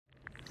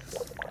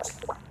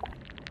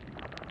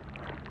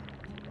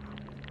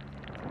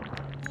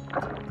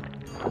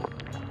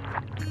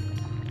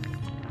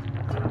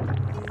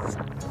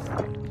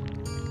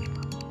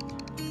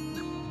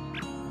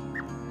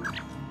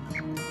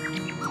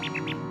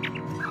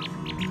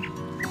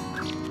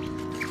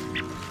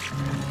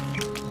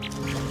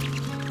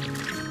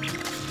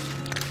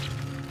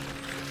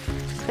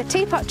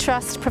Teapot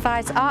Trust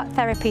provides art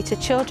therapy to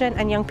children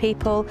and young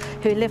people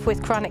who live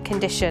with chronic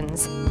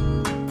conditions.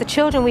 The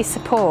children we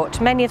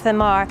support, many of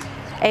them are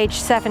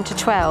aged 7 to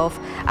 12,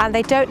 and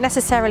they don't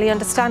necessarily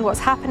understand what's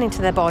happening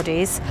to their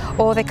bodies,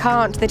 or they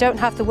don't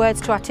have the words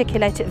to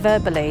articulate it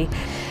verbally.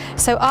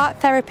 So art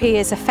therapy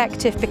is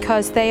effective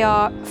because they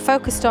are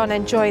focused on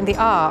enjoying the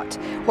art,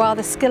 while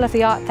the skill of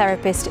the art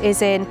therapist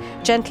is in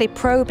gently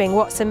probing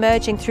what's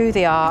emerging through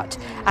the art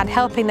and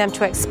helping them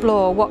to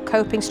explore what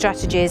coping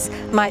strategies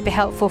might be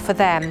helpful for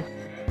them.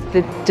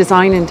 The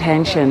design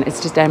intention is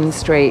to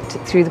demonstrate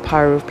through the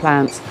power of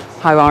plants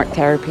how art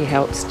therapy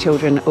helps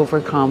children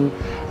overcome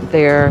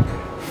their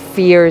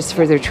fears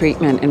for their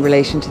treatment in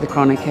relation to the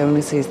chronic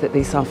illnesses that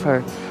they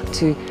suffer,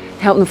 to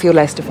help them feel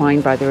less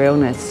defined by their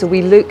illness. So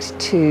we looked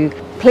to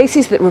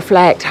places that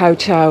reflect how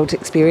child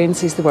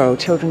experiences the world,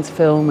 children's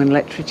film and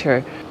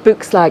literature.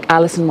 Books like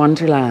Alice in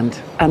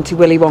Wonderland and to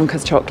Willy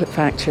Wonka's Chocolate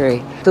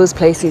Factory. Those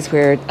places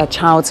where a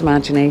child's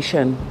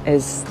imagination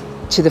is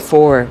to the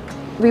fore.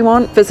 We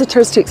want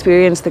visitors to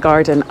experience the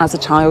garden as a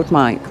child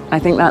might. I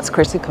think that's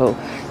critical.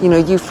 You know,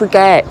 you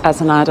forget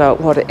as an adult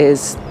what it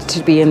is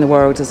to be in the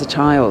world as a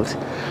child.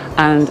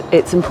 And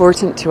it's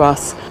important to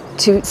us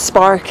to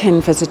spark in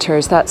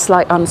visitors that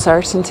slight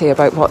uncertainty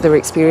about what they're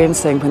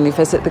experiencing when they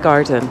visit the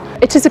garden.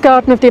 It is a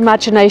garden of the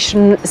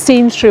imagination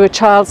seen through a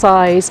child's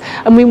eyes,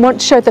 and we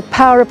want to show the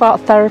power of art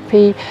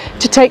therapy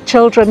to take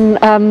children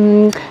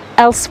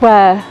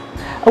elsewhere,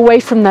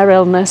 away from their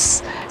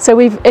illness. So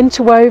we've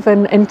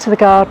interwoven into the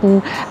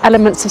garden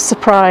elements of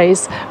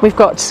surprise. We've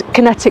got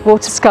kinetic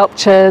water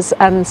sculptures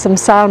and some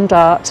sound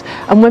art,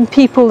 and when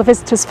the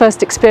visitors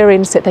first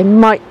experience it, they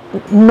might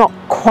not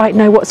quite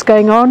know what's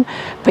going on,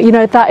 but you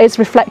know, that is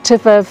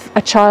reflective of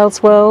a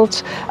child's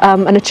world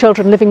and a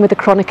children living with a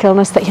chronic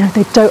illness, that you know,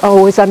 they don't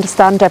always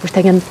understand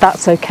everything, and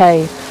that's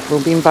okay.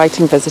 We'll be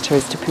inviting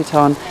visitors to put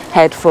on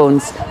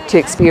headphones to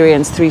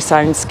experience 3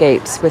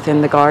 soundscapes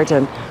within the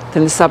garden,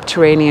 within the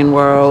subterranean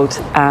world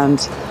and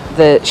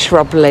the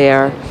shrub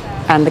layer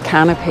and the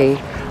canopy,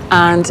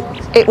 and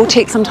it will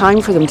take some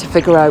time for them to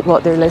figure out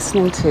what they're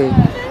listening to.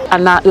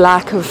 And that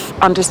lack of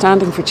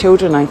understanding for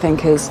children, I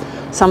think, is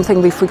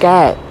something we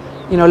forget.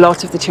 You know, a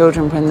lot of the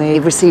children, when they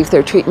receive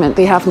their treatment,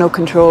 they have no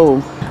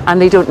control and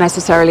they don't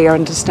necessarily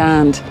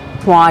understand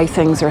why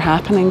things are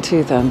happening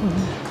to them.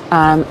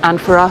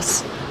 And for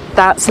us,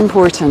 that's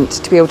important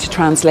to be able to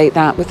translate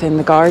that within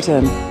the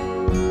garden.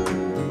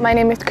 My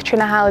name is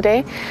Katrina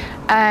Halliday,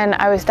 and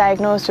I was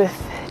diagnosed with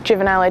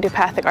juvenile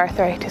idiopathic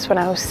arthritis when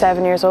I was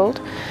 7 years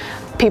old.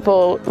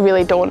 People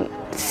really don't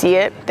see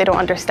it, they don't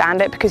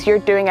understand it, because you're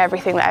doing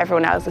everything that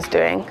everyone else is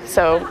doing.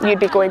 So you'd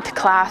be going to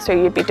class or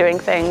you'd be doing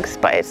things,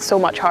 but it's so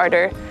much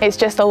harder. It's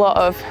just a lot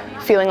of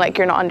feeling like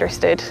you're not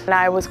understood. And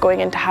I was going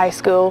into high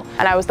school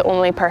and I was the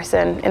only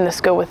person in the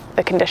school with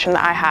the condition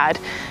that I had.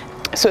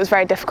 So it was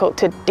very difficult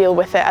to deal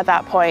with it at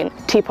that point.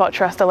 Teapot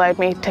Trust allowed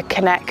me to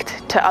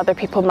connect to other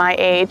people my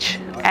age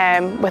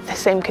with the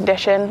same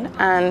condition,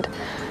 and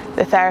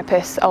the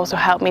therapists also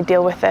helped me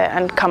deal with it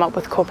and come up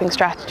with coping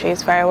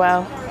strategies very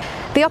well.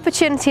 The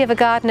opportunity of a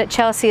garden at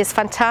Chelsea is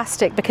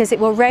fantastic because it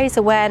will raise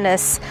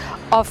awareness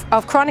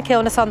of chronic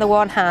illness on the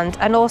one hand,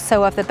 and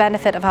also of the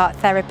benefit of art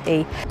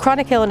therapy.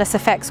 Chronic illness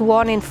affects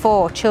 1 in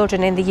 4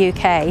 children in the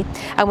UK,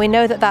 and we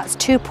know that that's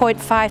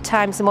 2.5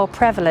 times more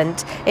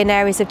prevalent in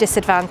areas of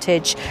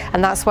disadvantage,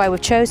 and that's why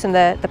we've chosen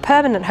the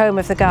permanent home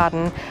of the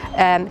garden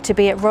to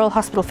be at Royal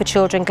Hospital for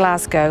Children,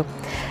 Glasgow.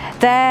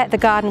 There, the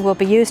garden will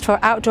be used for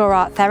outdoor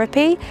art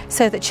therapy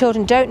so that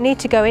children don't need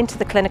to go into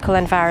the clinical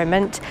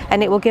environment,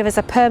 and it will give us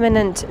a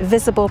permanent,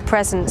 visible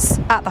presence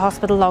at the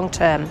hospital long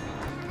term.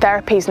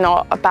 Therapy's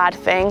not a bad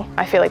thing.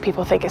 I feel like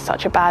people think it's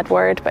such a bad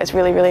word, but it's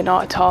really, really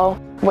not at all.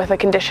 With a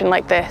condition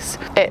like this,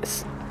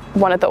 it's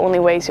one of the only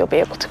ways you'll be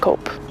able to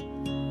cope.